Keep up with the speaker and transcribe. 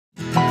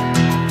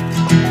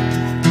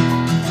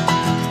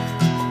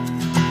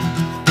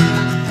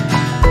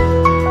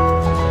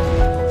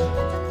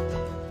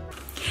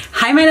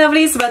my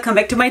lovelies, welcome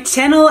back to my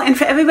channel, and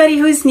for everybody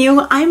who's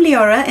new, I'm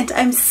Leorah and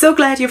I'm so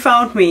glad you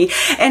found me.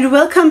 And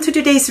welcome to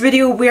today's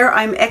video where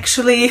I'm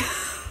actually,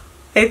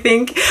 I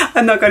think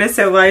I'm not gonna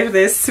survive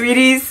this,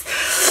 sweeties.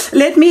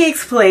 Let me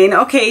explain.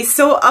 Okay,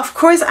 so of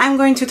course I'm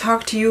going to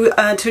talk to you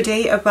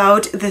today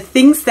about the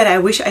things that I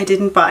wish I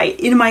didn't buy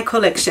in my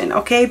collection,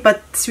 okay?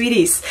 But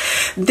sweeties,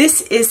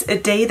 this is a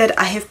day that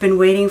I have been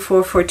waiting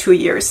for 2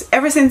 years.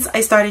 Ever since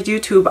I started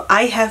YouTube,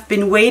 I have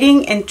been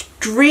waiting and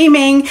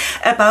dreaming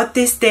about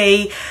this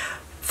day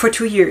for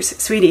 2 years,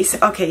 sweeties.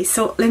 Okay,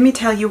 so let me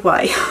tell you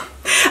why.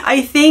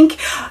 I think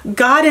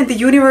God and the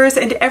universe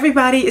and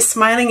everybody is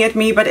smiling at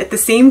me, but at the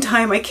same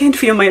time I can't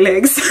feel my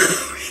legs.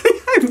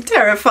 I'm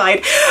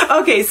terrified.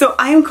 Okay, so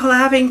I'm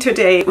collabing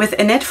today with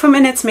Annette from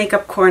Annette's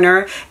Makeup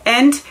Corner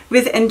and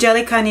with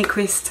Angelica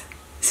Nyquist.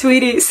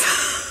 Sweeties,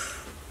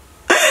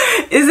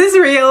 is this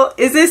real?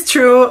 Is this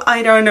true?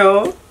 I don't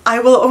know. I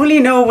will only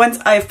know once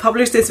I've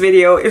published this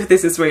video if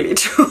this is really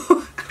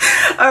true.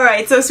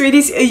 Alright, so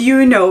sweeties,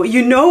 you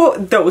know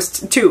those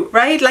two,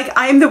 right? Like,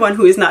 I'm the one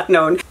who is not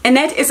known.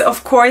 Annette is,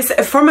 of course,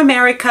 from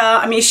America.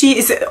 I mean, she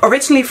is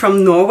originally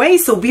from Norway,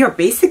 so we are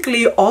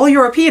basically all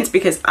Europeans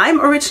because I'm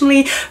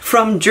originally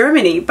from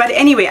Germany. But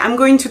anyway, I'm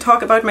going to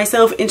talk about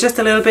myself in just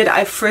a little bit.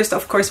 I first,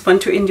 of course,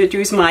 want to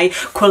introduce my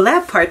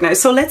collab partner.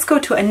 So let's go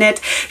to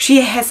Annette.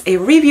 She has a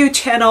review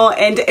channel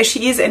and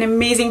she is an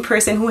amazing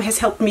person who has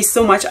helped me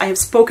so much. I have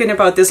spoken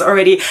about this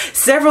already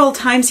several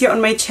times here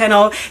on my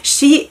channel.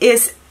 She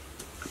is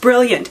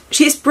brilliant.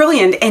 She is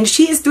brilliant and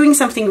she is doing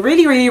something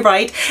really, really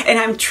right, and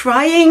I'm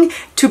trying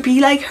to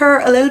be like her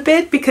a little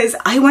bit because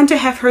I want to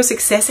have her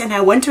success and I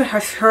want to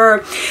have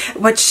her,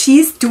 what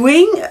she's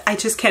doing. I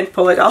just can't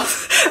pull it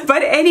off.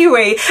 But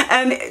anyway,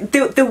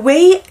 the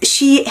way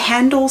she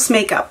handles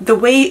makeup, the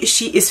way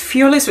she is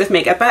fearless with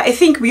makeup, I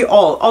think we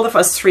all of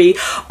us three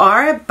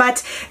are,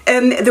 but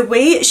the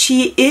way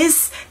she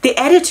is, the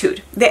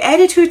attitude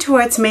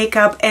towards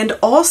makeup, and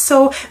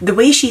also the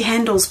way she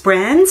handles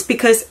brands,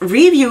 because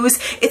reviews,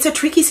 it's a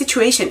tricky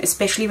situation,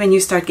 especially when you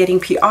start getting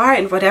PR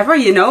and whatever,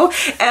 you know.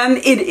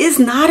 It is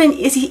not an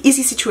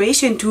easy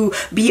situation to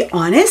be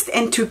honest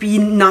and to be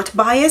not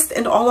biased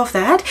and all of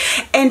that.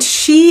 And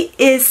she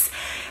is,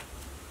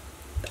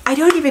 I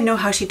don't even know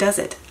how she does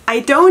it. I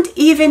don't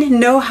even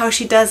know how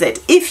she does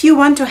it. If you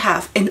want to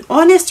have an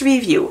honest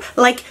review,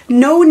 like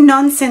no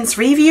nonsense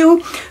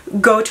review,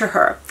 go to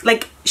her.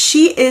 Like,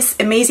 she is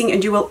amazing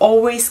and you will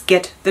always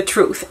get the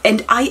truth.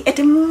 And I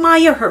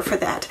admire her for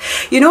that.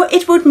 You know,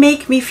 it would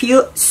make me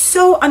feel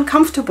so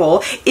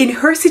uncomfortable in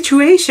her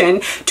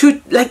situation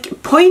to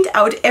like point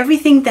out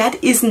everything that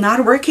is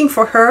not working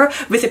for her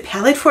with a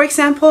palette, for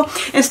example,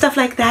 and stuff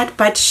like that.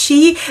 But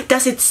she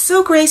does it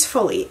so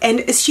gracefully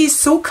and she's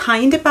so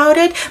kind about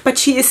it, but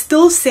she is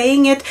still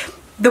saying it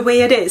the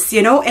way it is,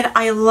 you know, and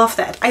I love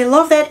that. I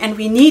love that, and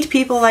we need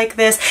people like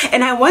this.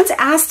 And I once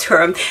asked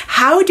her,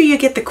 how do you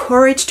get the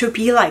courage to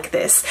be like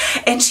this?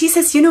 And she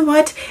says, you know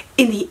what,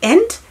 at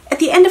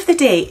the end of the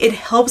day, it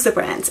helps the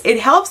brands. It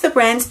helps the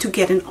brands to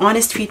get an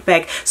honest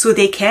feedback so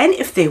they can,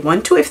 if they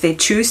want to, if they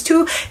choose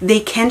to, they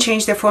can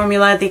change their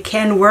formula, they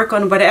can work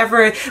on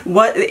whatever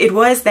it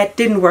was that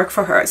didn't work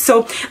for her.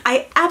 So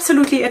I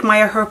absolutely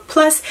admire her.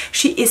 Plus,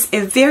 she is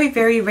a very,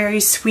 very, very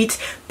sweet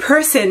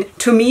person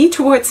to me,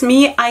 towards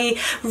me. I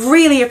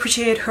really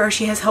appreciate her.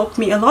 She has helped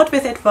me a lot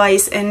with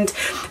advice and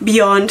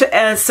beyond.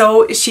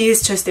 So she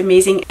is just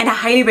amazing. And I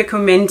highly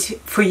recommend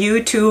for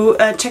you to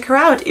check her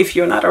out if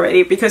you're not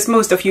already, because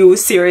most of you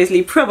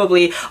seriously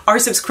probably are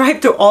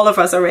subscribed to all of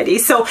us already.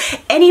 So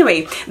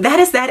anyway, that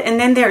is that. And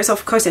then there's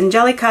of course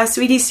Angelica.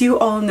 Sweeties, you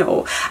all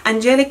know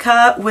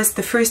Angelica was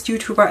the first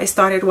YouTuber I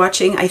started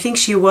watching. I think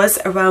she was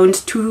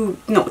around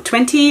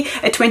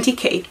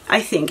 20k,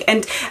 I think,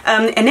 and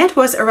Annette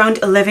was around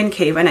 11k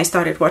when I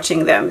started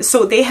watching them,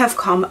 so they have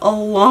come a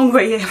long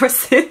way ever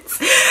since.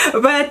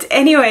 But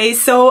anyway,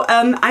 so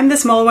I'm the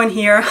small one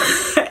here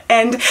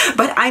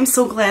but I'm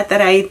so glad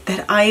that I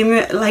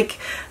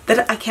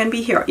can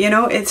be here, you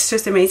know. It's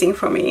just amazing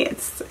for me.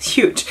 It's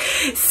huge.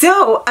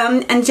 So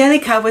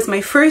Angelica was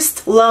my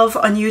first love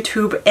on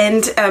YouTube,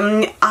 and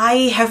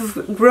I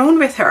have grown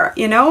with her,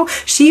 you know.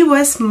 She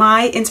was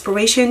my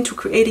inspiration to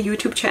create a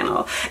YouTube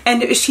channel,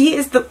 and she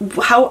is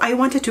how I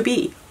wanted to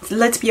be.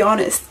 Let's be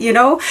honest, you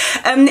know.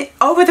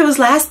 Over those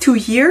last 2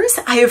 years,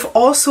 I have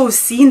also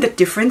seen the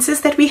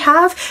differences that we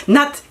have.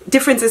 Not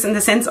differences in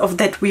the sense of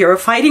that we are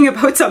fighting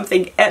about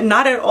something,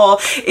 not at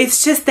all.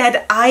 It's just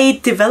that I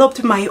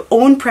developed my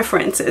own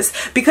preferences,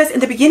 because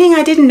in the beginning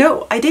I didn't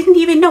know. I didn't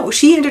even know.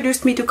 She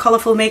introduced me to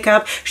colorful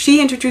makeup.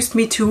 She introduced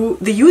me to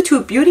the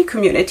YouTube beauty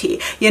community,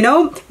 you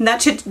know.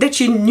 Not that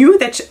she knew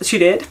that she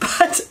did,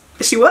 but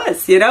she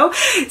was, you know.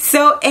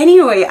 So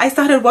anyway, I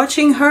started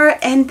watching her,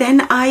 and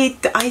then I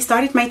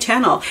started my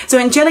channel. So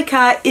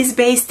Angelica is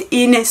based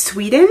in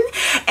Sweden,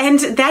 and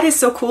that is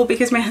so cool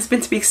because my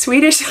husband speaks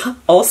Swedish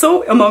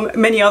also, among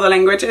many other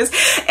languages.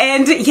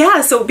 And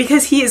yeah, so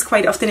because he is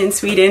quite often in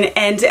Sweden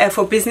and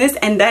for business,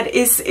 and that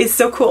is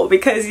so cool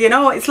because, you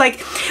know, it's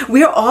like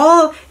we're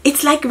all,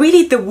 it's like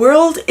really the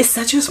world is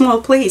such a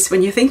small place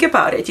when you think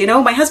about it, you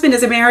know. My husband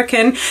is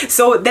American,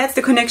 so that's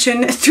the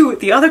connection to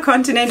the other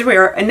continent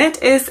where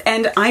Annette is,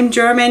 and I'm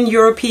German,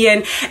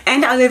 European,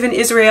 and I live in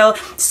Israel.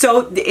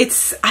 So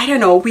it's, I don't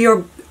know, we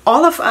are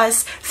all of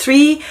us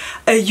three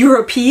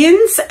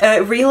Europeans,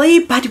 really,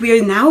 but we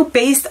are now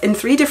based in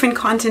 3 different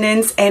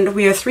continents, and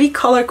we are 3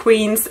 color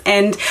queens,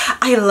 and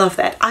I love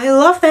that. I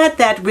love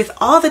that with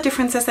all the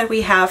differences that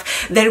we have,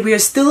 that we are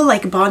still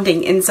like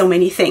bonding in so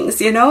many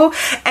things, you know,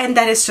 and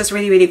that is just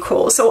really, really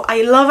cool. So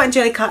I love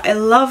Angelica. I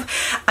love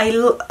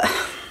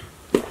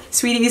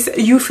sweeties,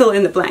 you fill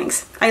in the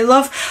blanks. I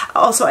love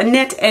also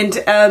Annette,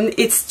 and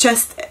it's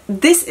just,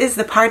 this is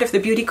the part of the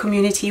beauty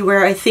community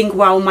where I think,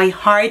 wow, my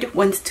heart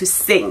wants to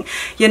sing.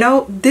 You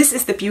know, this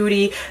is the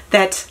beauty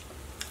that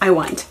I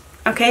want.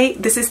 Okay,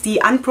 this is the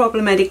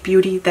unproblematic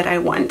beauty that I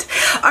want.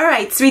 All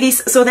right,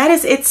 sweeties, so that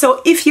is it. So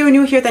if you're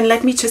new here, then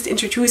let me just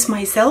introduce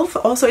myself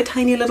also a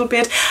tiny little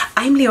bit.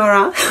 I'm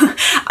Leorah.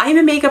 I'm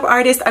a makeup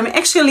artist. I'm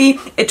actually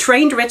a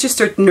trained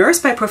registered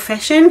nurse by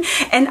profession,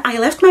 and I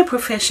left my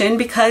profession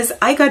because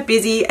I got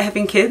busy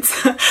having kids.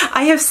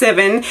 I have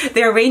 7.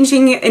 They're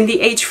ranging in the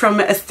age from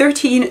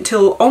 13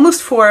 till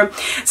almost 4.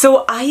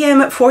 So I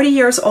am 40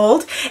 years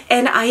old,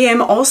 and I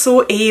am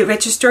also a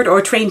registered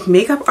or trained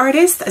makeup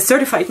artist, a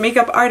certified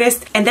makeup artist.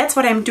 And that's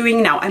what I'm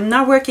doing now. I'm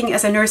not working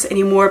as a nurse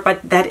anymore,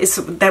 but that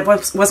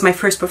was my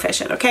first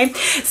profession, okay?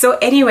 So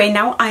anyway,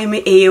 now I'm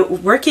a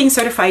working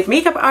certified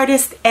makeup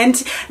artist,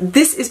 and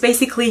this is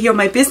basically here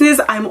my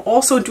business. I'm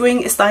also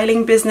doing a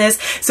styling business.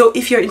 So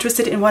if you're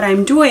interested in what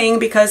I'm doing,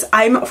 because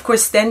I'm of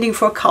course standing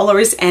for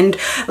colors and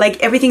like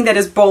everything that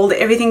is bold,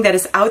 everything that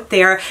is out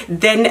there,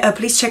 then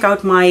please check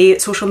out my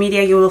social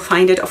media. You will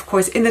find it of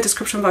course in the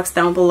description box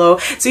down below,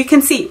 so you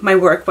can see my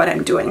work, what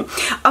I'm doing.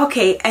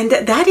 Okay, and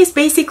that is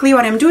basically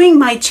what I'm doing.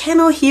 My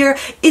channel here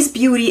is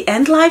beauty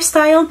and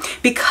lifestyle.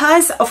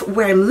 Because of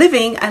where I'm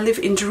living, I live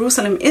in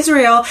Jerusalem,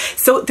 Israel,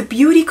 so the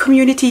beauty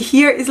community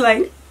here is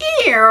like,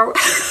 ew.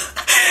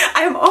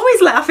 I'm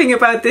always laughing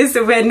about this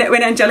when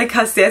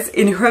Angelica says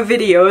in her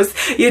videos,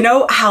 you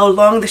know, how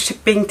long the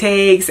shipping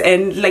takes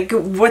and like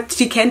what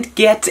she can't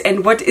get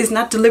and what is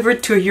not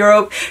delivered to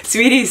Europe.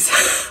 Sweeties,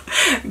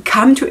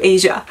 come to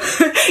Asia.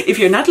 If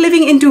you're not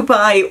living in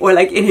Dubai or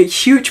like in a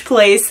huge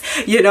place,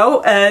 you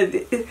know,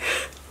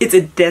 it's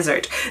a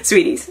desert,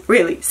 sweeties,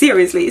 really,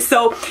 seriously.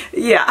 So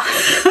yeah,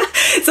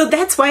 so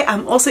that's why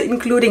I'm also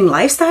including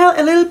lifestyle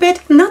a little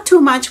bit, not too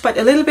much, but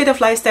a little bit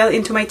of lifestyle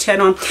into my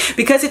channel,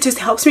 because it just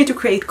helps me to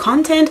create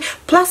content.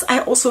 Plus I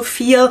also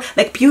feel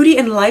like beauty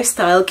and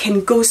lifestyle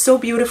can go so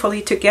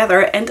beautifully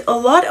together, and a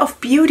lot of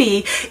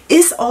beauty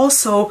is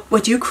also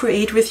what you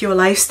create with your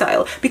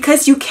lifestyle,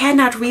 because you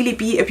cannot really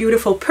be a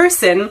beautiful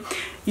person,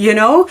 you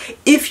know,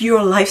 if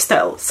your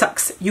lifestyle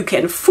sucks. You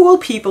can fool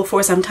people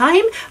for some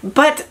time,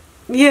 but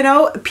you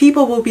know,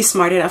 people will be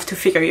smart enough to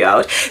figure you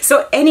out.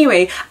 So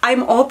anyway,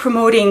 I'm all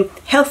promoting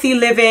healthy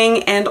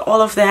living and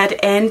all of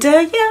that, and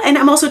yeah, and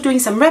I'm also doing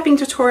some wrapping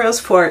tutorials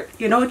for,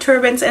 you know,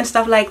 turbans and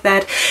stuff like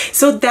that.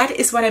 So that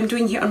is what I'm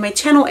doing here on my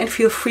channel, and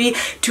feel free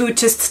to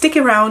just stick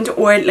around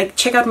or like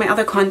check out my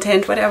other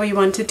content, whatever you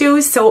want to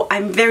do. So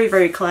I'm very,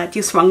 very glad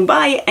you swung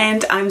by,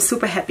 and I'm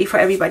super happy for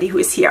everybody who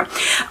is here.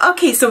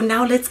 Okay, so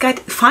now let's get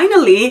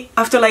finally,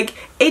 after like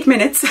 8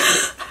 minutes,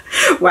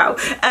 wow,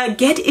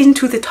 get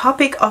into the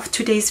topic of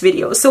today's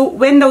video. So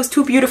when those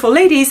 2 beautiful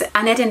ladies,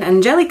 Annette and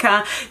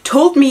Angelica,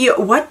 told me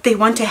what they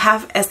want to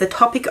have as the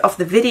topic of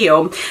the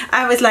video,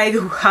 I was like,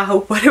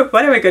 wow, what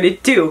am I going to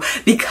do?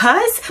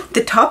 Because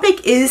the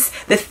topic is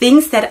the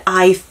things that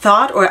I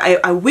thought or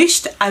I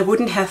wished I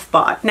wouldn't have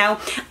bought. Now,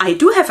 I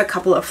do have a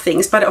couple of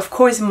things, but of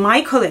course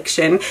my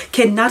collection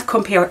cannot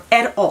compare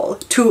at all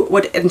to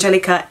what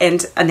Angelica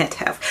and Annette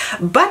have.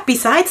 But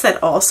besides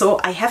that, also,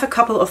 I have a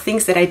couple of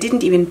things that I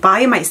didn't even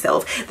buy myself,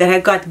 that I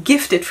got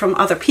gifted from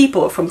other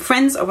people, from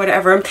friends or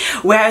whatever,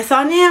 where I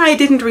thought, yeah, I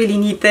didn't really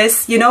need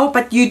this, you know,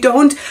 but you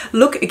don't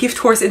look a gift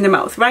horse in the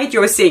mouth, right?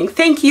 You're saying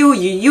thank you,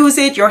 you use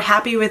it, you're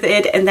happy with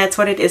it, and that's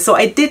what it is. So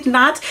I did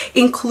not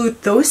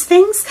include those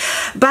things,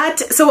 but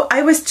so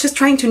I was just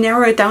trying to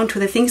narrow it down to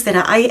the things that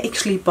I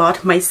actually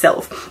bought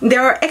myself.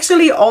 There are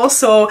actually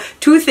also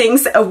 2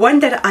 things, one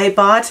that I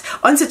bought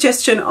on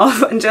suggestion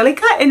of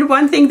Angelica, and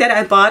one thing that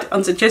I bought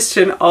on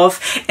suggestion of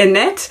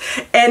Annette,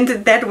 and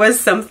that was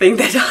something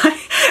that I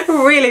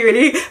really,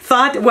 really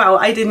thought, wow,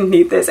 I didn't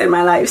need this in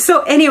my life.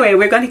 So anyway,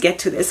 we're going to get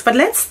to this, but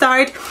let's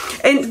start,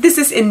 and this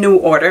is in no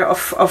order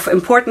of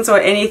importance or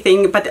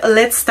anything, but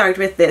let's start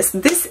with this.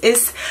 This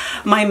is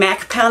my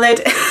MAC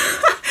palette.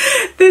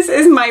 This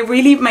is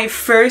my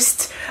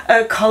first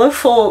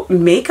colorful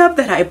makeup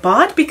that I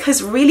bought,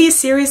 because really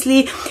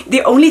seriously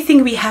the only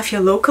thing we have here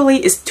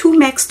locally is 2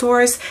 MAC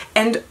stores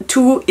and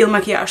 2 Il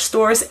Makiage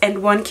stores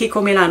and 1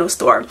 Kiko Milano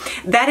store.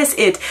 That is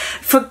it.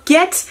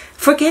 Forget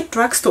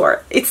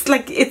drugstore. It's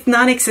like, it's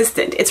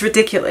non-existent. It's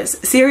ridiculous.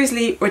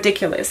 Seriously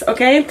ridiculous,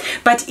 okay?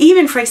 But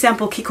even, for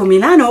example, Kiko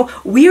Milano,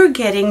 we're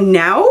getting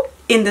now,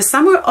 in the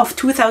summer of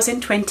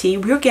 2020,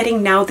 we're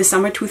getting now the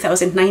summer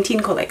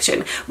 2019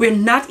 collection. We're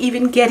not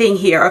even getting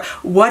here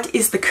what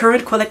is the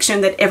current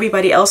collection that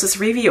everybody else is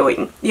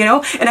reviewing, you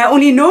know? And I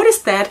only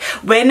noticed that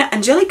when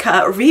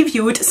Angelica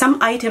reviewed some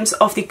items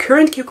of the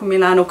current Kiko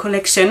Milano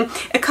collection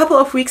a couple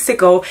of weeks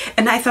ago,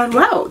 and I thought,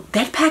 wow,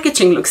 that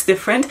packaging looks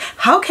different.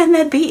 How can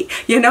that be?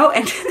 You know?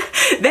 And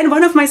then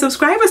one of my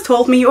subscribers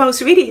told me, wow,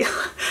 sweetie,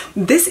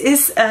 this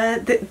is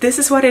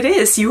what it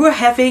is. You are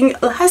having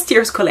last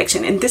year's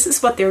collection, and this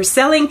is what they're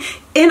selling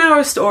in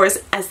our stores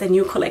as the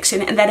new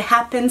collection, and that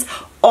happens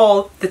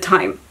all the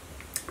time.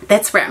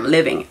 That's where I'm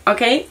living,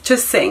 okay?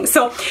 Just saying.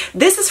 So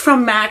this is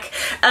from MAC.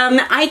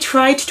 I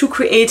tried to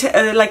create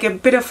like a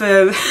bit of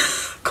a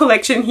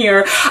collection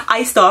here.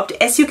 I stopped,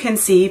 as you can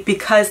see,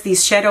 because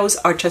these shadows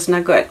are just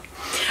not good.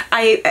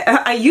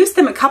 I used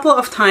them a couple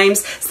of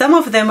times. Some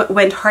of them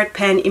went hard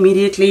pan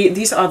immediately.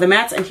 These are the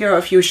mattes, and here are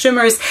a few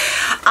shimmers.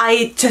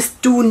 I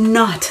just do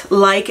not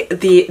like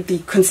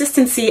the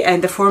consistency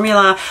and the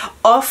formula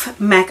of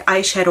MAC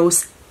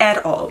eyeshadows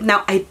at all.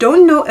 Now, I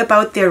don't know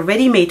about their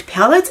ready-made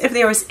palettes, if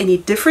there is any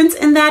difference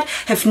in that.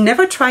 Have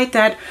never tried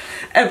that,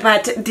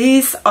 but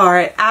these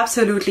are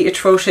absolutely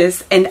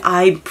atrocious, and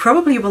I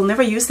probably will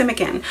never use them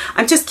again.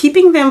 I'm just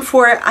keeping them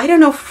for, I don't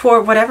know, for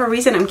whatever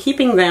reason I'm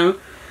keeping them.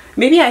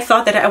 Maybe I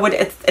thought that I would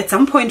at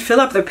some point fill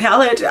up the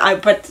palette,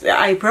 but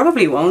I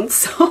probably won't.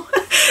 So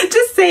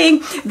just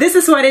saying, this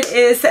is what it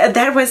is.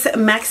 That was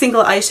MAC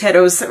single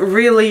eyeshadows.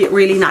 Really,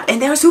 really not. And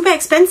they're super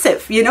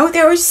expensive, you know,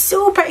 they're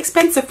super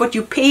expensive. What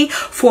you pay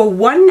for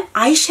one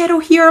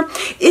eyeshadow here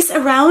is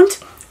around,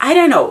 I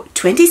don't know,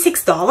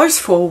 $26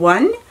 for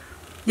one.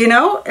 You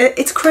know,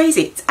 it's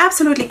crazy. It's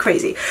absolutely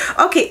crazy.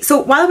 Okay, so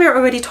while we're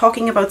already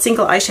talking about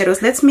single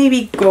eyeshadows, let's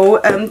maybe go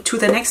to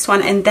the next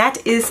one, and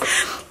that is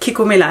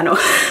Kiko Milano.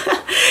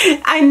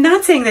 I'm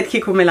not saying that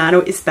Kiko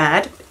Milano is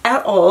bad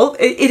at all.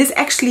 It is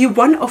actually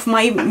one of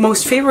my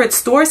most favorite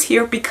stores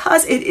here,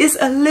 because it is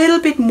a little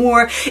bit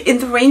more in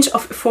the range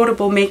of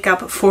affordable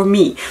makeup for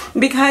me.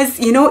 Because,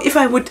 you know, if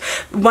I would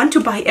want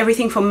to buy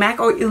everything from MAC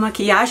or Il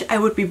Makiage, I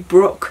would be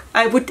broke.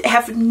 I would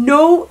have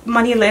no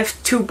money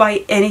left to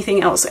buy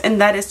anything else,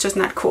 and that is just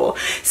not cool.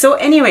 So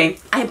anyway,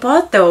 I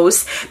bought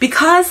those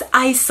because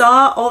I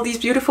saw all these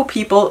beautiful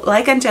people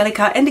like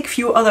Angelica and a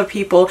few other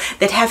people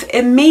that have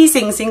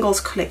amazing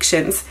singles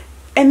collections.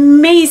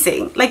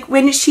 Amazing. Like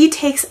when she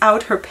takes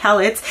out her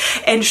palettes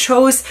and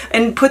shows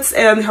and puts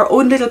her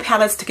own little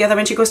palettes together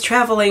when she goes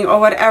traveling or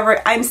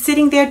whatever, I'm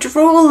sitting there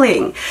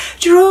drooling,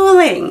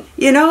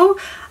 you know.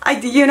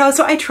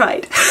 So I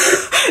tried.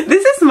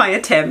 This is my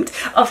attempt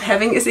of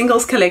having a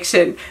singles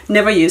collection.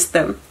 Never used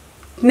them.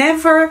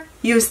 Never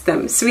used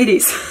them,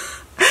 sweeties.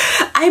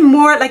 I'm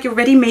more like a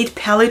ready-made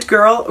palette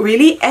girl,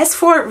 really. As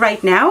for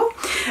right now,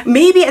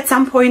 maybe at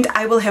some point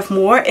I will have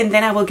more, and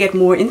then I will get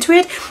more into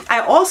it.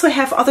 I also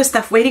have other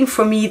stuff waiting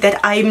for me that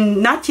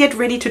I'm not yet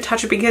ready to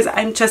touch, because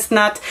I'm just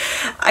not,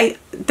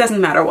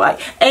 doesn't matter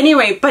why.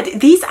 Anyway, but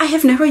these I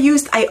have never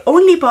used. I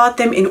only bought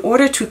them in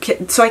order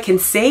to, so I can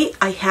say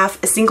I have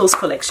a singles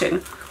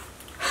collection.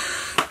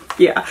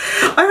 Yeah.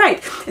 All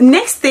right.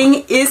 Next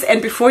thing is,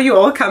 and before you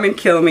all come and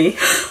kill me,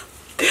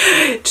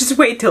 just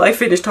wait till I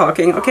finish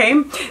talking,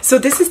 okay? So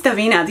this is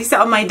Davina. These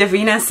are my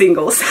Davina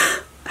singles.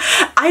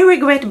 I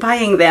regret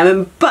buying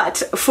them,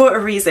 but for a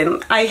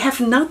reason. I have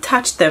not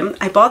touched them.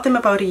 I bought them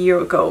about a year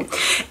ago,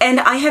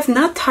 and I have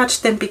not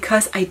touched them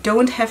because I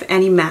don't have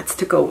any mattes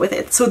to go with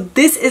it. So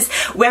this is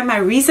where my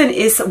reason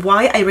is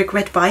why I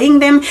regret buying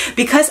them,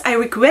 because I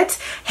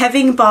regret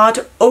having bought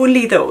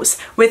only those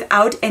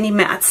without any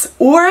mattes,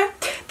 or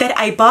that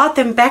I bought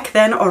them back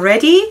then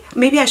already.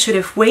 Maybe I should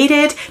have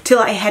waited till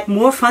I had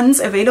more funds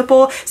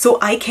available so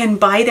I can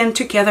buy them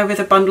together with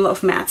a bundle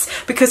of mattes.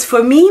 Because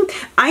for me,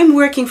 I'm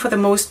working for the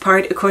most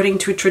part according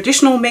to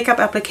traditional makeup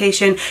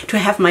application to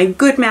have my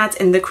good mattes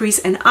in the crease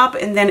and up,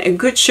 and then a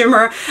good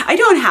shimmer. I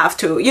don't have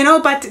to, you know,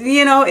 but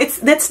you know,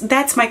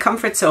 that's my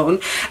comfort zone,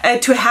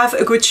 to have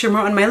a good shimmer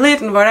on my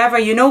lid and whatever,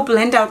 you know,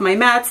 blend out my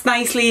mattes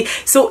nicely.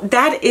 So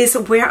that is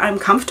where I'm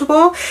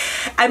comfortable.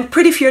 I'm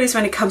pretty fearless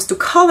when it comes to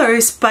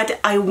colors, but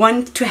I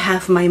want to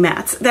have my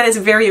mattes. That is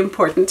very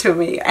important to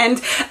me,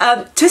 and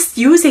just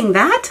using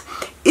that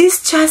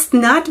is just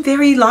not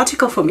very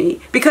logical for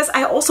me, because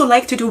I also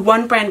like to do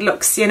one brand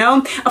looks, you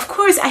know. Of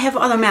course I have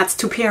other mattes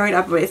to pair it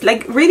up with,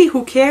 like really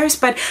who cares,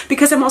 but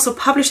because I'm also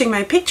publishing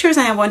my pictures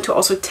and I want to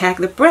also tag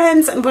the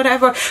brands and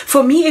whatever,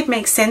 for me it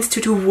makes sense to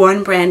do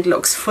one brand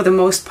looks for the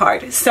most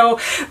part. So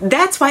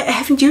that's why I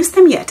haven't used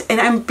them yet,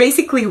 and I'm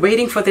basically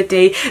waiting for the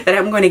day that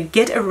I'm going to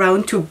get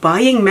around to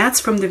buying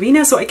mattes from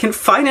Davina so I can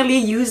finally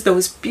use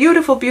those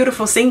beautiful,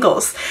 beautiful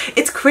singles.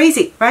 It's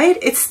crazy, right?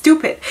 It's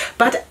stupid,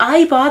 but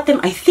I bought them,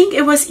 I think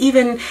it was was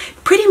even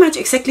pretty much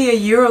exactly a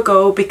year ago,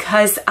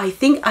 because I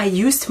think I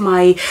used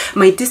my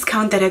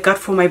discount that I got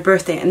for my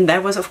birthday, and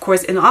that was of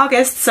course in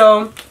August. So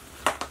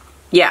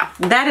yeah,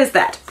 that is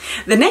that.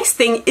 The next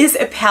thing is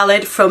a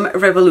palette from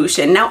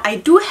Revolution. Now, I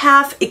do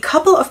have a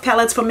couple of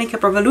palettes from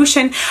Makeup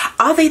Revolution.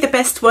 Are they the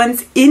best ones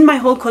in my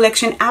whole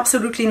collection?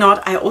 Absolutely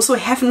not. I also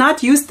have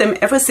not used them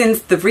ever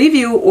since the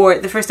review or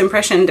the first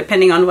impression,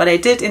 depending on what I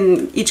did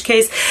in each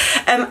case.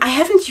 I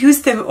haven't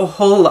used them a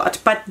whole lot,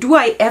 but do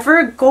I ever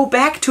go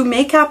back to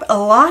makeup a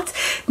lot?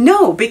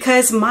 No,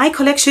 because my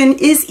collection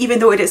is, even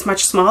though it is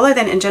much smaller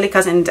than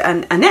Angelica's and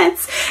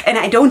Annette's, and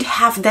I don't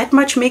have that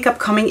much makeup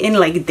coming in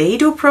like they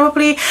do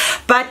probably,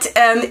 but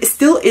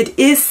still it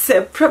is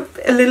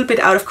a little bit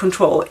out of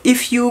control if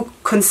you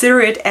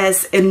consider it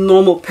as a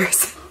normal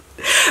person.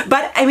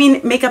 But I mean,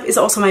 makeup is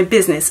also my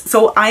business,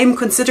 so I'm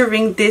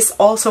considering this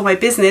also my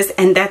business,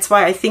 and that's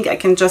why I think I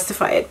can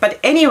justify it. But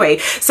anyway,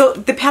 so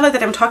the palette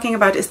that I'm talking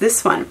about is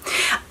this one.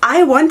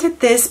 I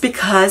wanted this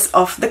because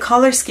of the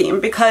color scheme,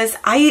 because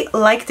I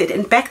liked it,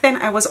 and back then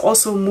I was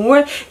also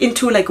more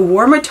into like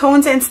warmer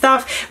tones and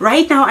stuff.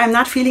 Right now I'm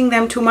not feeling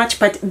them too much,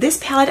 but this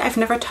palette I've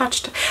never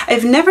touched.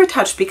 I've never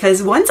touched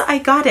because once I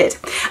got it,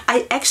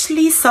 I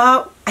actually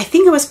saw, I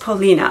think it was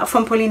Paulina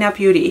from Paulina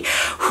Beauty,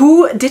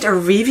 who did a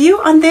review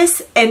on this,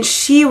 and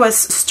she was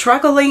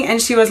struggling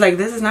and she was like,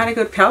 this is not a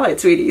good palette,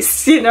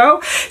 sweeties, you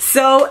know?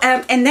 So,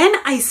 and then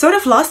I sort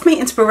of lost my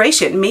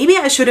inspiration. Maybe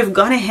I should have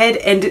gone ahead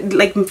and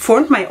like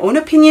formed my own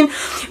opinion,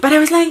 but I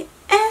was like,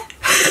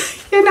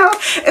 you know,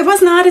 it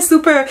was not a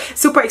super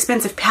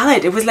expensive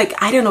palette. It was like,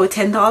 I don't know,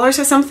 $10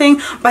 or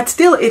something, but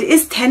still it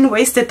is 10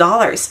 wasted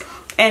dollars.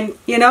 And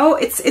you know,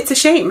 it's a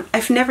shame.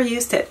 I've never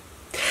used it.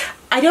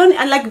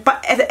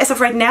 But as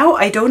of right now,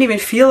 I don't even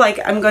feel like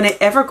I'm gonna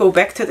ever go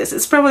back to this.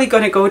 It's probably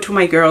gonna go to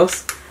my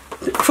girls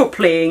for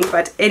playing.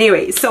 But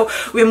anyway, so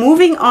we're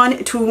moving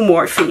on to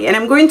Morphe, and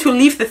I'm going to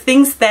leave the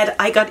things that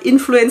I got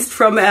influenced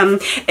from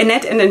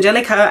Annette and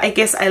Angelica. I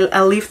guess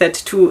I'll leave that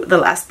to the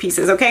last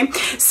pieces, okay?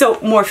 So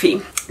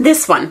Morphe,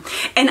 this one,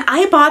 and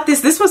I bought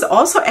this was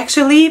also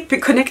actually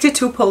connected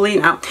to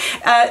Paulina.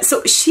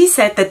 So she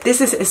said that this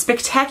is a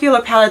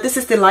spectacular palette. This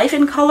is the Live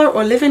in Color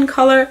or Live in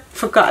Color,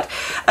 forgot,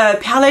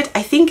 palette.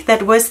 I think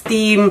that was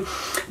the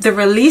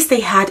release they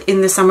had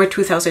in the summer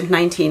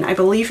 2019. I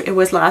believe it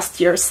was last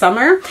year's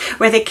summer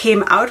where they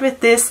came out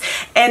with this,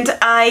 and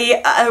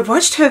I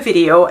watched her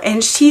video,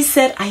 and she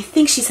said, I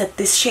think she said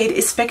this shade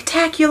is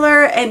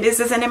spectacular and this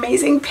is an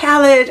amazing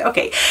palette.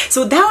 Okay,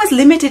 so that was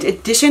limited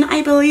edition,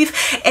 I believe,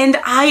 and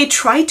I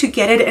tried to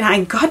get it, and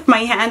I got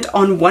my hand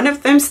on one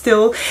of them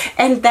still,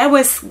 and that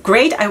was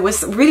great. I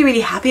was really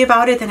happy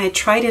about it. Then I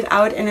tried it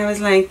out and I was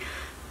like,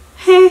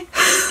 hey.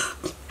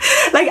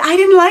 Like, I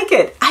didn't like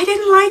it. I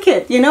didn't like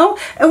it, you know?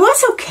 It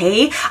was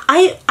okay.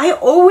 I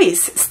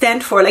always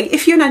stand for, like,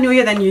 if you're not new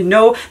here, then you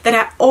know that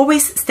I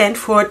always stand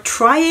for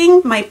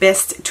trying my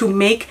best to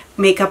make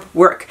makeup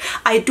work.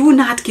 I do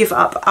not give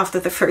up after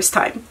the first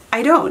time.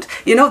 I don't.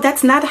 You know,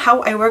 that's not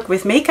how I work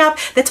with makeup.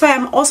 That's why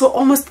I'm also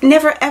almost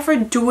never ever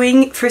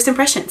doing first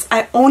impressions.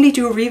 I only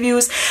do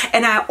reviews,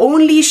 and I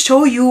only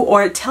show you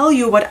or tell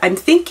you what I'm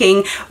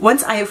thinking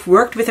once I have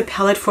worked with a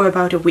palette for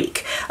about a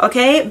week.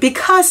 Okay?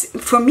 Because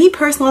for me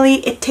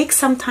personally, it takes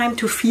some time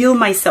to feel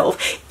myself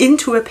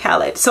into a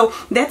palette. So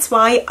that's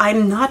why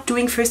I'm not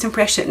doing first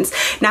impressions.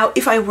 Now,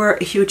 if I were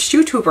a huge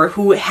YouTuber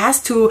who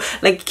has to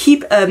like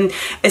keep a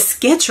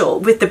schedule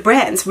with the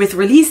brands, with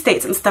release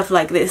dates and stuff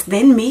like this,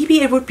 then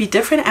maybe it would be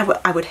different.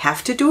 I would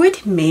have to do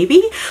it,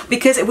 maybe,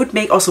 because it would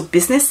make also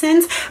business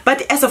sense.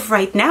 But as of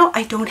right now,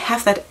 I don't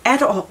have that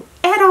at all.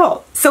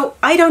 So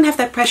I don't have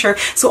that pressure,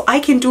 so I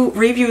can do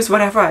reviews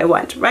whatever I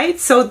want, right?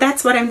 So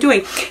that's what I'm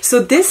doing.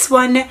 So this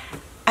one,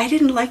 I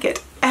didn't like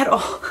it at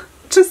all.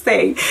 Just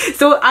saying.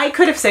 So I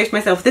could have saved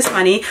myself this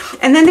money.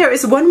 And then there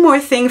is one more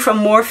thing from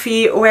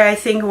Morphe where I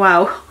think,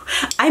 wow,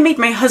 I made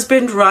my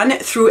husband run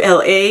through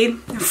LA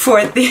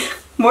for the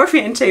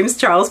Morphe and James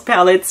Charles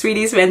palette,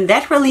 sweeties. When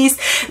that released,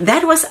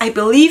 that was, I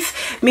believe,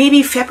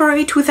 maybe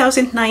February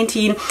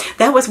 2019.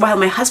 That was while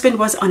my husband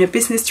was on a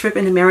business trip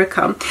in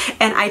America.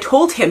 And I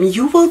told him,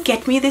 you will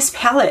get me this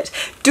palette.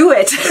 Do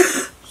it.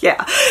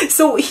 Yeah.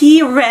 So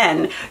he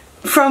ran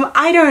from,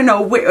 I don't know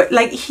where,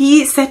 like,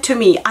 he said to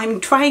me, I'm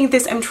trying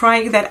this, I'm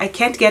trying that, I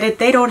can't get it,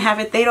 they don't have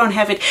it, they don't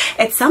have it.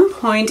 At some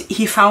point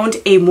he found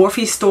a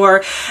Morphe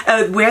store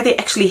where they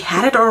actually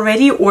had it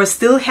already, or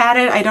still had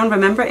it, I don't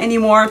remember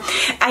anymore.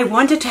 I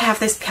wanted to have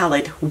this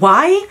palette.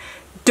 Why?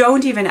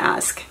 Don't even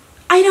ask.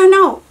 I don't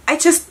know. I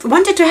just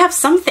wanted to have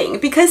something,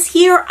 because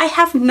here I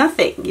have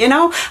nothing, you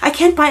know? I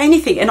can't buy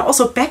anything. And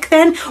also back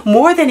then,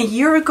 more than a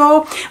year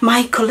ago,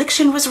 my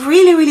collection was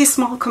really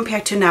small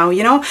compared to now,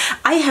 you know?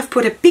 I have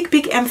put a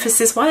big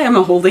emphasis, why am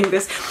I holding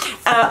this?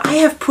 I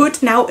have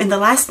put now in the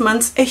last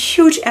months a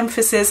huge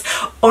emphasis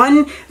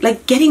on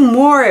like getting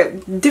more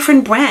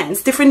different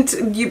brands, different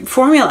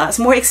formulas,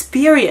 more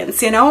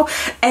experience, you know?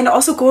 And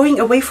also going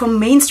away from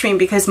mainstream,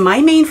 because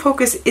my main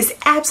focus is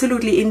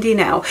absolutely indie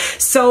now.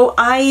 So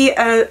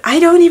I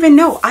don't even even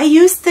know. I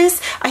used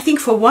this, I think,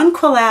 for one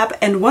collab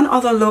and one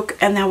other look,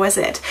 and that was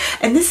it.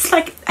 And this is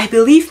like, I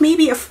believe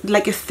maybe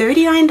like a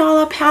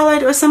 $39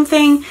 palette or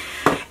something.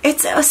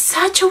 It's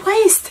such a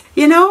waste,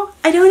 you know?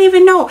 I don't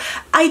even know.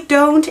 I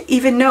don't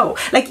even know.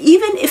 Like,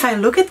 even if I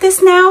look at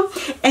this now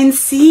and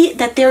see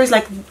that there is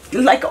like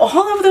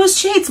all of those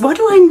shades, what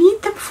do I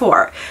need them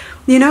for?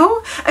 You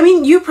know, I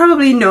mean, you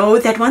probably know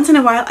that once in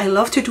a while I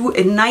love to do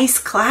a nice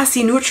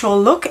classy neutral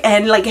look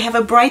and like have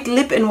a bright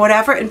lip and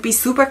whatever and be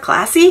super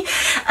classy,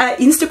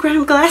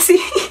 Instagram classy.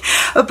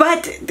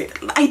 But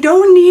I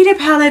don't need a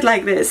palette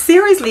like this.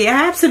 Seriously,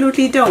 I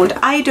absolutely don't.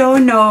 I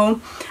don't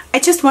know. I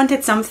just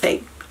wanted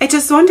something. I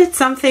just wanted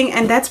something,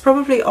 and that's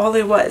probably all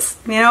it was,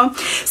 you know?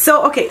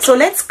 So, okay, so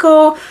let's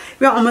go.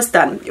 We're almost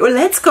done.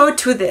 Let's go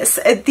to this.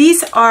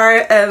 These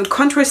are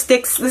contour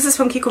sticks. This is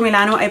from Kiko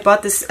Milano. I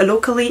bought this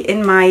locally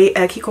in my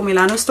Kiko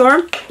Milano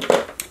store.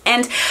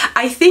 And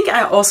I think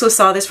I also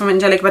saw this from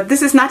Angelica, but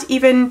this is not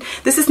even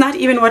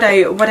what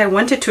I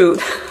wanted to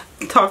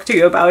talk to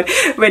you about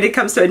when it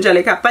comes to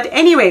Angelica. But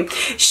anyway,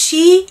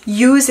 she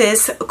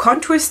uses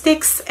contour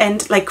sticks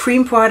and like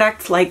cream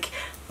products like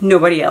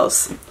nobody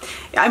else.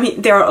 I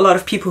mean, there are a lot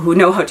of people who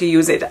know how to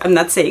use it. I'm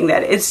not saying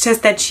that. It's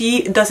just that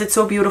she does it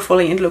so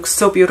beautifully and looks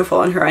so beautiful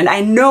on her. And I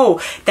know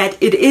that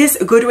it is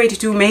a good way to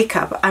do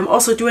makeup. I'm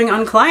also doing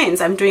on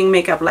clients. I'm doing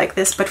makeup like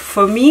this. But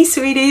for me,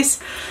 sweeties,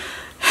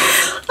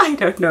 I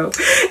don't know.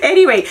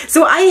 Anyway,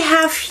 so I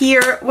have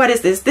here, what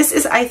is this? This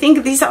is, I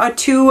think these are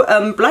two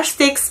blush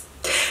sticks.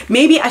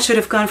 Maybe I should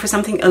have gone for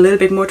something a little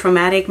bit more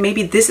dramatic.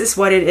 Maybe this is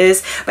what it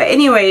is. But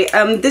anyway,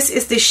 this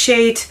is the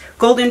shade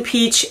Golden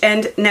Peach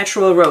and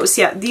Natural Rose.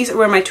 Yeah, these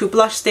were my two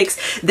blush sticks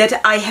that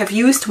I have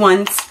used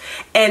once,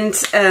 and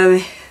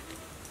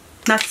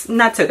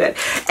not so good.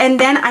 And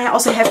then I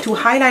also have two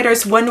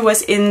highlighters. One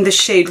was in the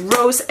shade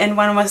Rose and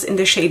one was in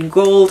the shade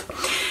Gold.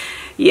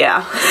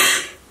 Yeah.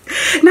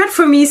 Not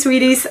for me,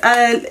 sweeties.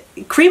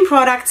 Cream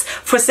products,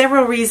 for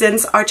several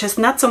reasons, are just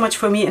not so much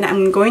for me, and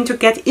I'm going to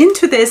get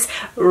into this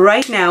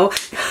right now.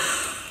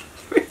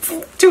 It's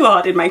too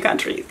hot in my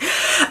country.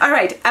 All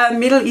right,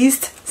 Middle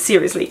East,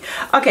 seriously.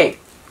 Okay,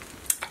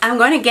 I'm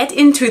going to get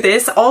into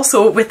this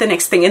also with the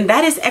next thing, and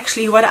that is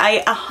actually what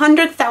I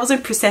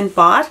 100,000%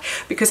 bought,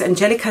 because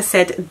Angelica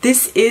said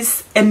this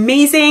is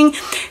amazing.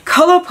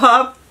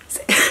 Colourpop.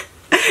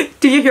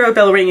 Do you hear a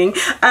bell ringing?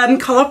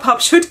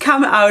 Colourpop should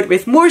come out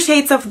with more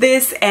shades of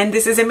this, and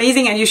this is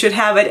amazing, and you should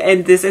have it,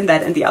 and this and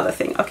that and the other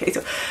thing. Okay,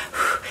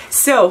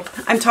 so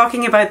I'm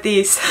talking about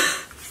these.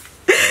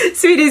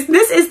 Sweeties,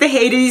 this is the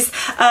Hades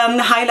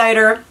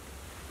highlighter,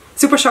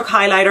 Super Shock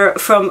highlighter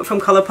from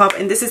Colourpop,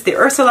 and this is the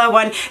Ursula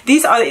one.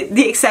 These are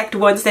the exact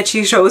ones that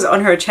she shows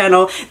on her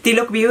channel. They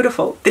look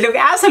beautiful. They look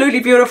absolutely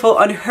beautiful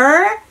on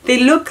her. They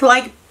look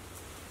like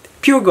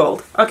pure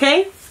gold,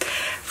 okay?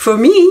 For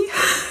me,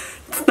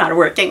 it's not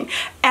working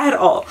at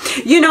all.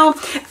 You know,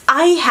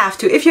 I have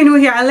to, if you're new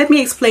here, let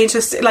me explain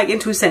just like in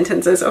 2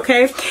 sentences,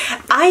 okay?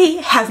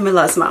 I have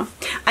melasma.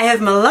 I have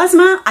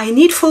melasma. I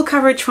need full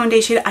coverage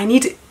foundation. I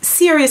need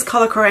serious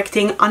color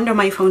correcting under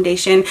my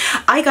foundation.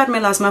 I got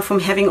melasma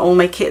from having all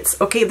my kids,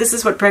 okay? This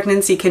is what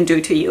pregnancy can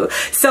do to you.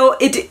 So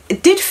it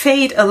did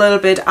fade a little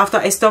bit after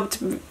I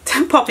stopped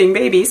popping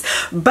babies,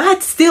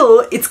 but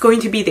still it's going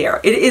to be there.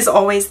 It is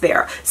always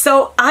there.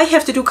 So I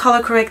have to do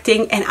color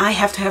correcting, and I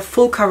have to have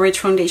full coverage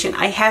foundation.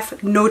 I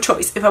have no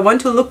choice. If I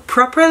want to look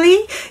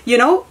properly, you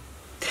know,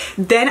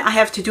 then I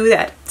have to do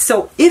that.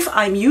 So if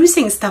I'm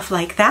using stuff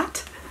like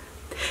that,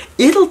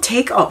 it'll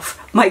take off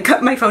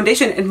my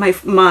foundation and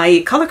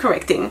my color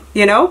correcting,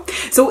 you know.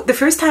 So the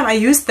first time I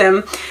used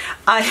them,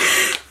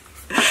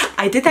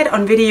 I did that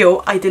on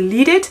video. I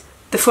deleted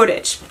the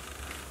footage.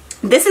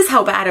 This is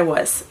how bad it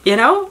was, you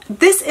know?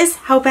 This is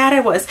how bad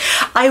it was.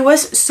 I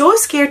was so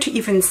scared to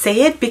even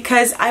say it,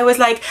 because I was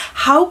like,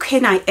 how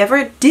can I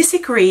ever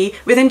disagree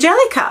with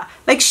Angelica?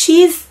 Like,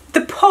 she's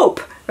the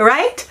Pope,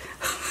 right?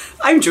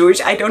 I'm Jewish,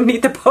 I don't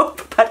need the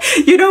Pope, but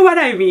you know what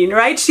I mean,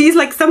 right? She's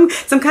like some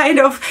kind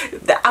of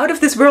out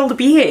of this world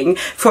being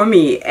for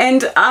me.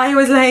 And I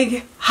was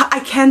like,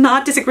 I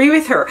cannot disagree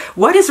with her.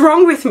 What is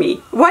wrong with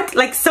me? What,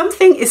 like,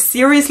 something is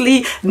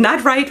seriously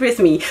not right with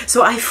me.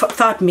 So I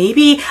thought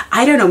maybe,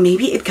 I don't know,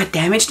 maybe it got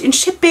damaged in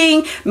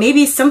shipping.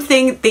 Maybe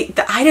something,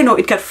 I don't know,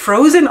 it got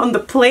frozen on the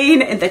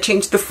plane and they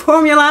changed the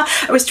formula.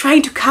 I was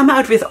trying to come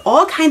out with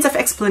all kinds of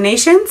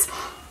explanations.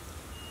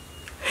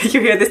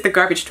 You hear this, the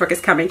garbage truck is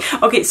coming.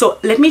 Okay, so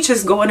let me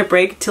just go on a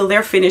break till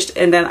they're finished,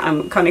 and then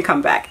I'm gonna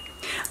come back.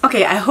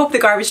 Okay, I hope the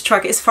garbage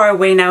truck is far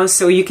away now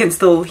so you can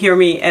still hear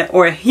me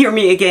or hear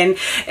me again.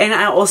 And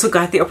I also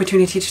got the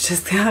opportunity to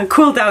just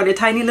cool down a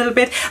tiny little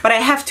bit. But I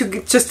have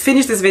to just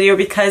finish this video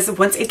because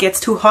once it gets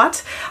too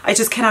hot, I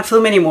just cannot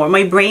film anymore.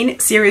 My brain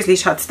seriously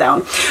shuts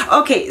down.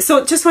 Okay,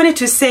 so just wanted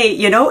to say,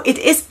 you know, it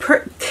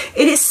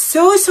is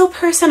so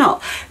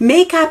personal.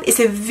 Makeup is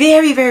a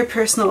very, very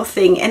personal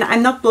thing. And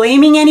I'm not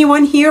blaming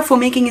anyone here for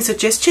making a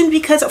suggestion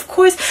because, of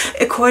course,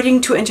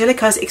 according to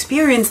Angelica's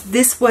experience,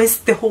 this was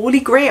the holy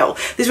grail.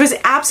 This was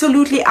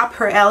absolutely up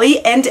her alley,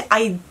 and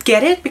I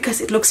get it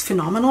because it looks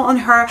phenomenal on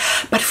her,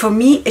 but for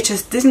me it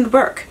just didn't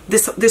work.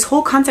 This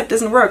whole concept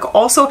doesn't work.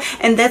 Also,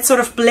 and that sort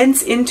of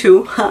blends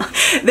into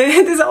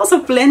this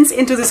also blends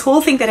into this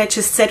whole thing that I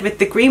just said with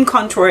the cream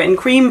contour and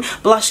cream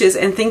blushes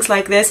and things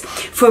like this.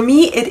 For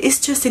me, it is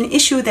just an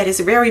issue that is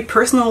very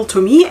personal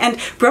to me, and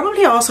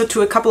probably also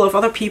to a couple of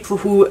other people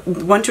who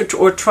want to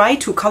or try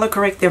to color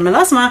correct their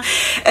melasma,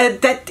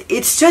 that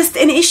it's just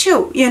an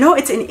issue, you know.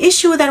 It's an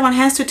issue that one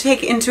has to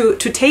take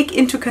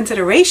into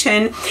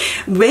consideration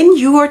when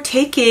you are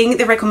taking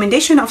the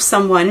recommendation of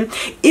someone.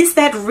 Is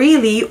that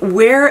really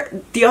where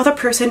the other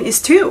person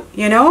is too,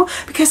 you know?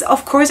 Because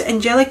of course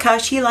Angelica,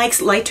 she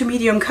likes light to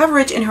medium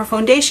coverage in her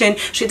foundation.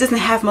 She doesn't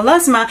have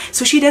melasma,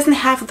 so she doesn't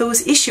have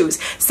those issues.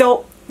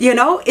 So, you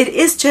know, it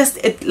is just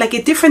like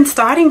a different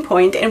starting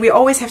point, and we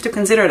always have to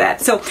consider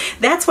that. So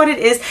that's what it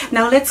is.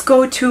 Now let's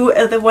go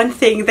to the one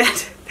thing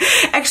that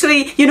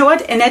actually, you know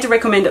what, Annette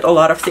recommended a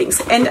lot of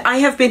things, and I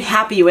have been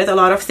happy with a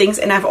lot of things,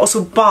 and I've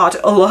also bought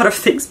a lot of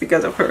things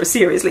because of her,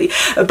 seriously.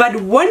 But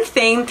one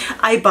thing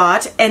I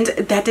bought, and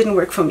that didn't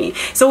work for me.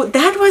 So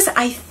that was,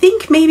 I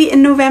think, maybe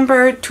in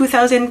November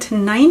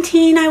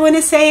 2019, I want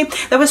to say.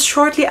 That was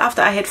shortly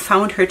after I had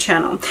found her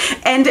channel,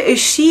 and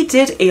she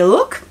did a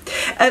look.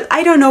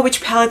 I don't know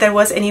which palette that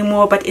was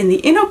anymore, but in the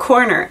inner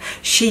corner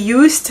she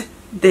used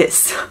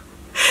this.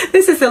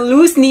 This is a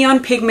loose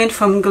neon pigment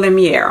from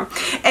Glimmer,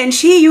 and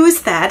she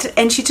used that,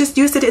 and she just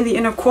used it in the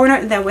inner corner,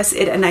 and that was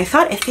it. And I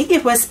think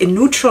it was a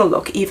neutral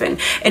look even,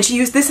 and she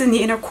used this in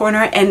the inner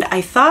corner, and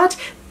I thought,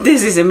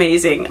 this is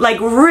amazing, like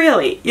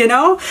really, you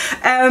know.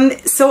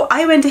 So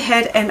I went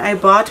ahead and I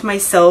bought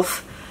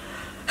myself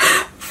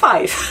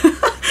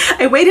 5.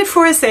 I waited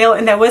for a sale,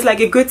 and there was like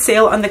a good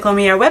sale on the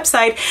Glimmer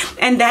website,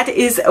 and that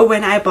is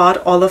when I bought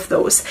all of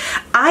those.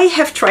 I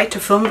have tried to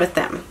film with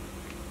them.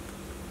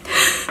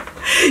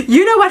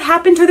 You know what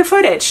happened to the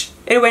footage?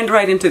 It went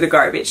right into the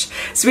garbage.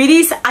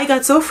 Sweeties, I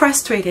got so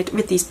frustrated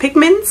with these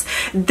pigments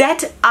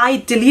that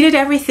I deleted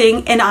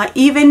everything, and I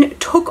even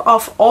took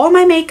off all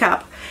my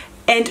makeup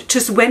and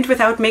just went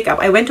without makeup.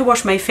 I went to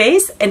wash my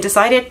face and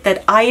decided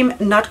that I'm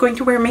not going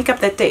to wear makeup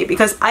that day,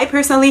 because I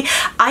personally,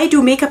 I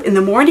do makeup in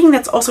the morning.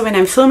 That's also when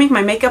I'm filming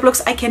my makeup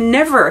looks. I can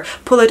never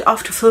pull it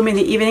off to film in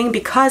the evening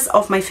because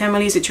of my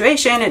family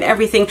situation and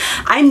everything.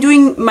 I'm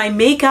doing my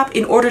makeup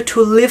in order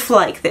to live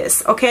like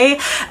this, okay?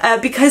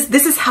 Because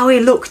this is how I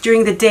look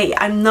during the day.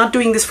 I'm not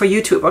doing this for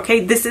YouTube,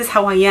 okay? This is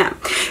how I am.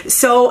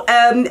 So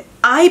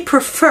I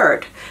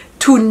preferred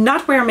to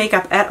not wear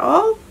makeup at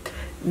all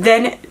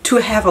than to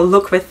have a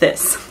look with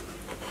this.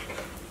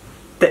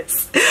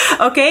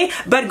 Okay,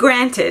 but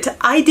granted,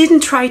 I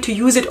didn't try to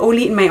use it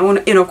only in my own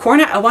inner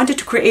corner. I wanted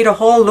to create a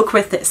whole look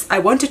with this. I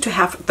wanted to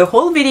have the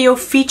whole video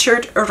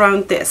featured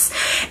around this,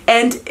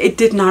 and it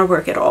did not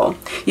work at all.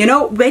 You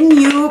know, when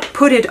you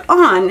put it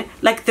on,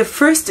 like the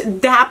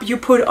first dab you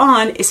put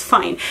on is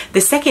fine.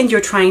 The second you're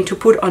trying to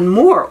put on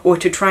more, or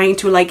to trying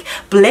to like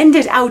blend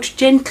it out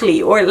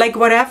gently, or like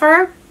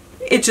whatever,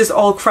 it just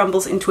all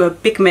crumbles into a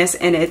big mess,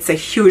 and it's a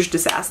huge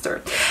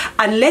disaster.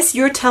 Unless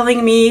you're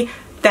telling me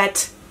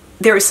that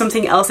there is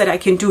something else that I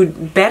can do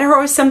better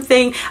or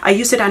something. I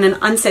use it on an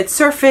unset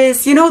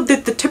surface, you know, the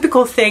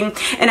typical thing.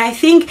 And I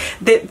think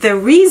that the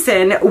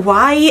reason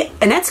why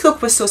Annette's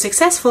look was so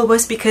successful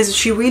was because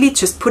she really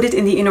just put it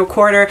in the inner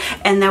corner,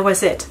 and that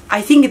was it.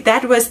 I think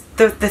that was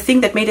the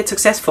thing that made it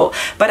successful.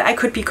 But I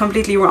could be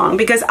completely wrong,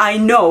 because I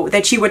know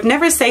that she would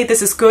never say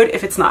this is good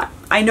if it's not.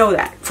 I know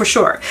that for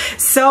sure.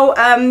 So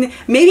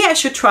maybe I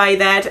should try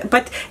that.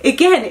 But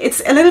again,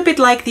 it's a little bit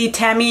like the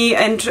Tammy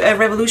and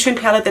Revolution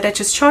palette that I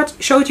just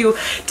showed you.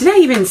 Did I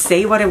even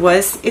say what it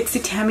was? It's the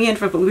Tammy and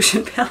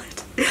Revolution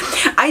palette.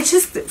 I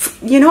just,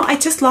 you know, I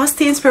just lost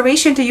the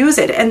inspiration to use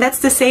it, and that's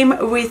the same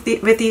with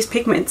these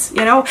pigments,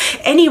 you know.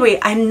 Anyway,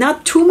 I'm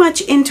not too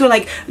much into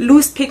like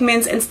loose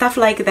pigments and stuff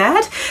like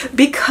that,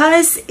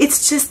 because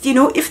it's just, you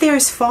know, if there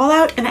is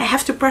fallout and I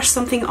have to brush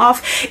something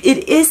off,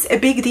 it is a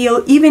big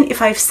deal, even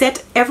if I've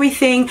set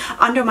everything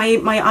under my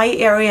eye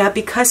area,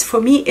 because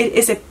for me it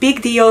is a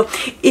big deal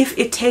if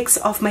it takes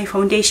off my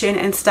foundation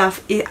and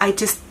stuff.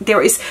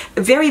 There is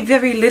very,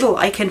 very little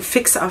I can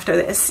fix after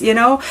this, you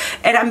know,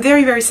 and I'm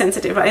very, very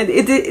sensitive.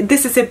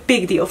 This is a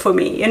big deal for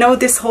me, you know.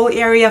 This whole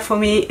area for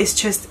me is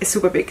just a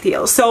super big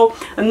deal, so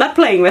I'm not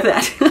playing with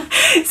that.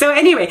 So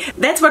anyway,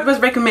 that's what was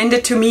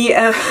recommended to me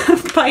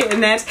by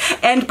Annette.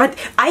 But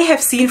I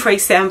have seen, for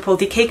example,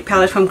 the cake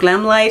palette from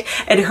Glamlight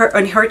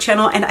on her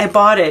channel, and I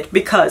bought it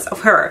because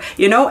of her,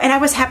 you know, and I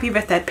was happy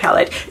with that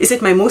palette. Is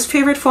it my most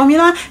favorite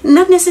formula?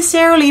 Not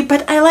necessarily,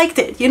 but I liked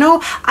it, you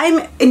know.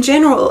 I'm in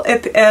general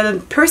a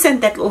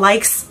person that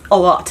likes a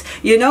lot,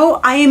 you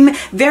know. I'm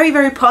very,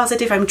 very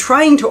positive. I'm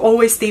trying to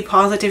always stay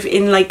positive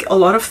in like a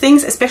lot of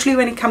things, especially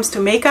when it comes to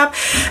makeup.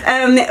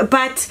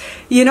 But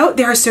you know,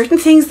 there are certain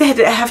things that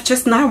have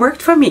just not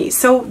worked for me.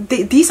 So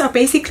these are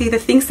basically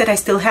the things that I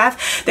still have.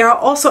 There are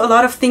also a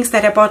lot of things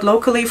that I bought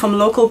locally from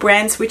local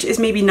brands, which is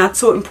maybe not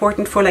so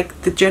important for like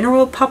the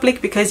general public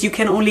because you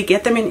can only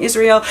get them in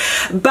Israel.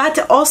 But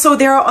also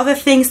there are other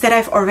things that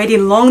I've already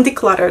long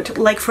decluttered,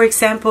 like for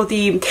example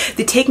the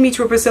Take Me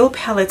to Brazil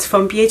palettes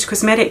from BH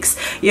Cosmetics.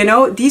 You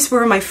know, these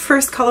were my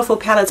first colorful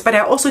palettes, but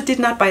I also did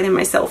not buy them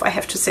myself, I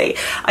have to say.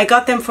 I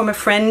got them from a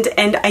friend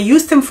and I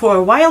used them for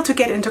a while to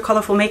get into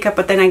colorful makeup,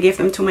 but then I gave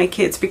them to my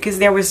kids because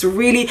there was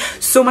really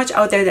so much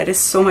out there that is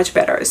so much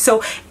better.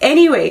 So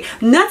anyway,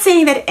 not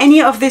saying that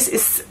any of this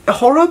is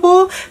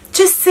horrible,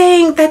 just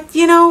saying that,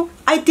 you know,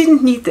 I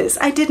didn't need this.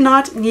 I did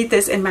not need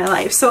this in my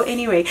life. So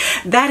anyway,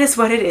 that is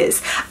what it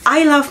is.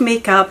 I love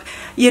makeup.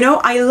 You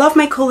know, I love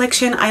my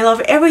collection. I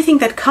love everything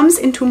that comes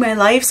into my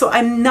life. So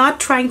I'm not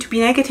trying to be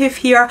negative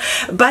here,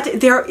 but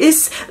there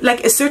is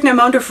like a certain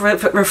amount of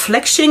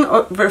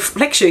reflecting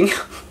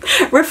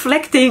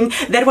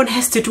that one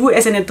has to do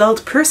as an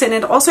adult person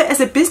and also as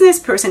a business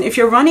person. If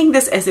you're running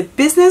this as a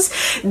business,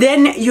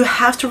 then you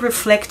have to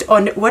reflect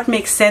on what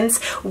makes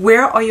sense,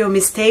 where are your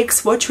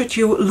mistakes, what should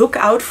you look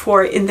out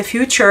for in the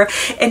future,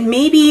 and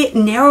maybe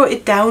narrow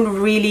it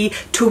down really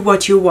to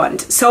what you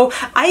want. So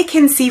I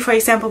can see, for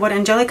example, what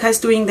Angelica is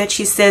doing, that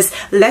she says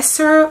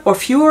lesser or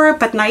fewer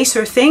but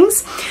nicer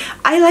things.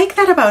 I like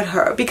that about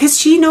her because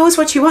she knows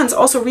what she wants.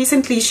 Also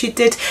recently she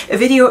did a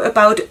video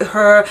about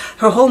her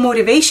whole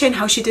motivation,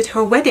 how she did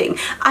her wedding.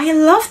 I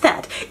love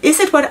that. Is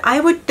it what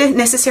I would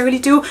necessarily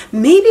do?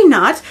 Maybe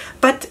not,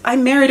 but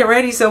I'm married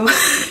already, so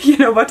you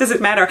know, what does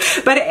it matter?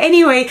 But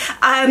anyway,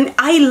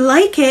 I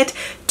like it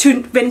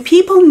when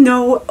people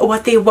know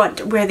what they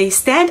want, where they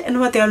stand and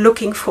what they're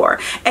looking for.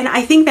 And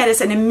I think that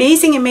is an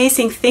amazing,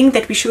 amazing thing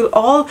that we should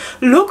all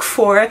look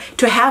for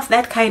to have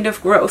that kind of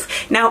growth.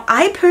 Now,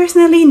 I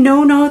personally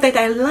know that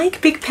I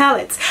like big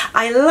palettes.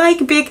 I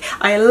like big,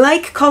 I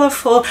like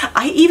colorful,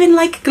 I even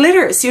like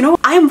glitters. You know,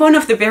 I'm one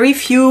of the very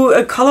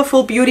few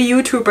colorful beauty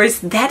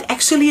YouTubers that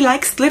actually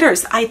likes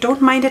glitters. I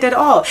don't mind it at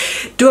all.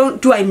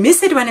 Do I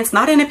miss it when it's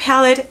not in a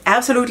palette?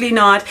 Absolutely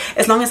not,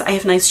 as long as I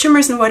have nice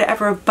shimmers and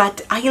whatever,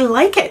 but I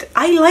like it.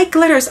 I like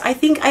glitters. I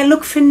think I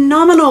look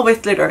phenomenal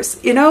with glitters,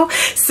 you know?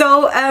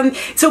 So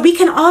so we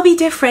can all be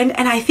different,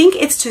 and I think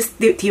it's just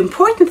the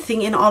important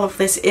thing in all of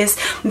this is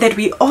that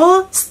we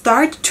all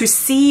start to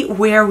see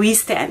where we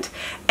stand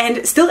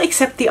and still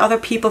accept the other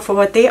people for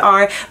what they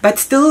are, but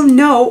still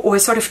know or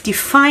sort of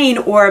define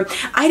or,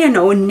 I don't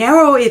know,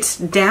 narrow it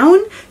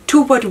down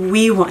to what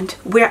we want,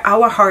 where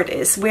our heart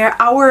is, where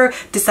our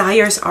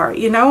desires are,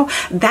 you know?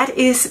 That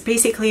is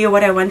basically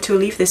what I want to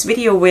leave this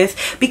video with,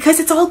 because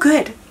it's all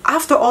good.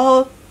 After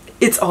all,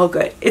 it's all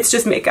good. It's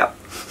just makeup.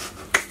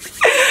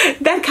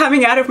 That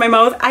coming out of my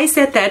mouth, I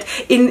said that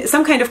in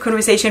some kind of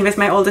conversation with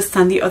my oldest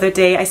son the other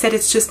day. I said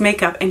it's just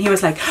makeup, and he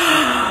was like,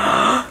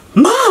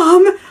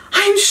 Mom,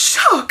 I'm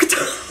shocked.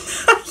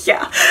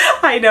 Yeah,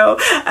 I know.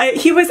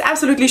 He was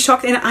absolutely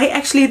shocked, and I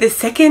actually, the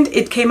second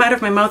it came out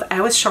of my mouth,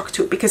 I was shocked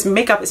too, because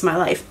makeup is my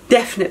life,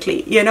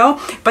 definitely, you know?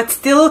 But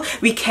still,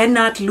 we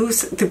cannot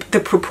lose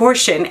the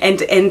proportion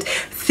and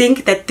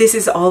think that this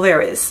is all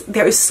there is.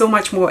 There is so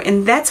much more,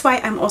 and that's why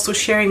I'm also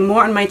sharing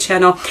more on my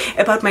channel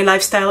about my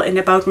lifestyle and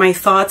about my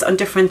thoughts on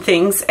different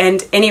things.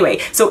 And anyway,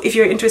 so if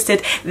you're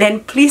interested,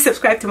 then please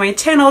subscribe to my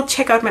channel,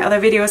 check out my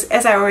other videos.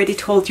 As I already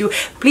told you,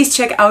 please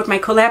check out my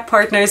collab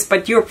partners,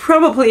 but you're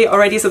probably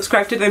already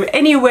subscribed to them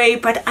anyway.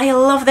 But I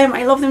love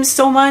them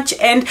so much,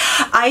 and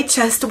I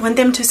just want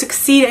them to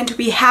succeed and to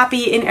be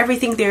happy in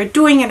everything they're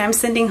doing, and I'm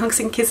sending hugs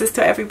and kisses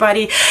to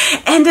everybody.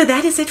 And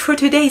that is it for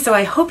today. So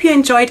I hope you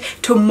enjoyed.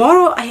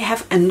 Tomorrow I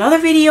have another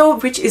video,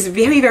 which is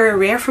very, very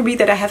rare for me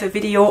that I have a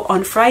video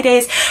on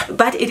Fridays,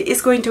 but it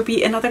is going to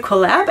be another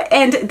collab,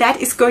 and that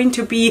is going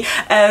to be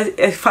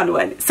a fun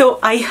one. So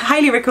I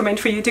highly recommend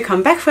for you to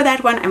come back for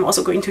that one. I'm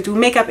also going to do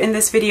makeup in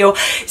this video.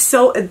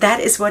 So that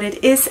is what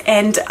it is,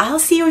 and I'll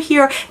see you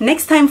here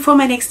next time for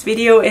my next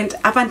video. And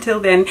up until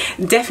then,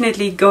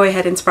 definitely go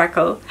ahead and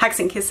sparkle. Hugs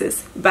and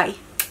kisses. Bye.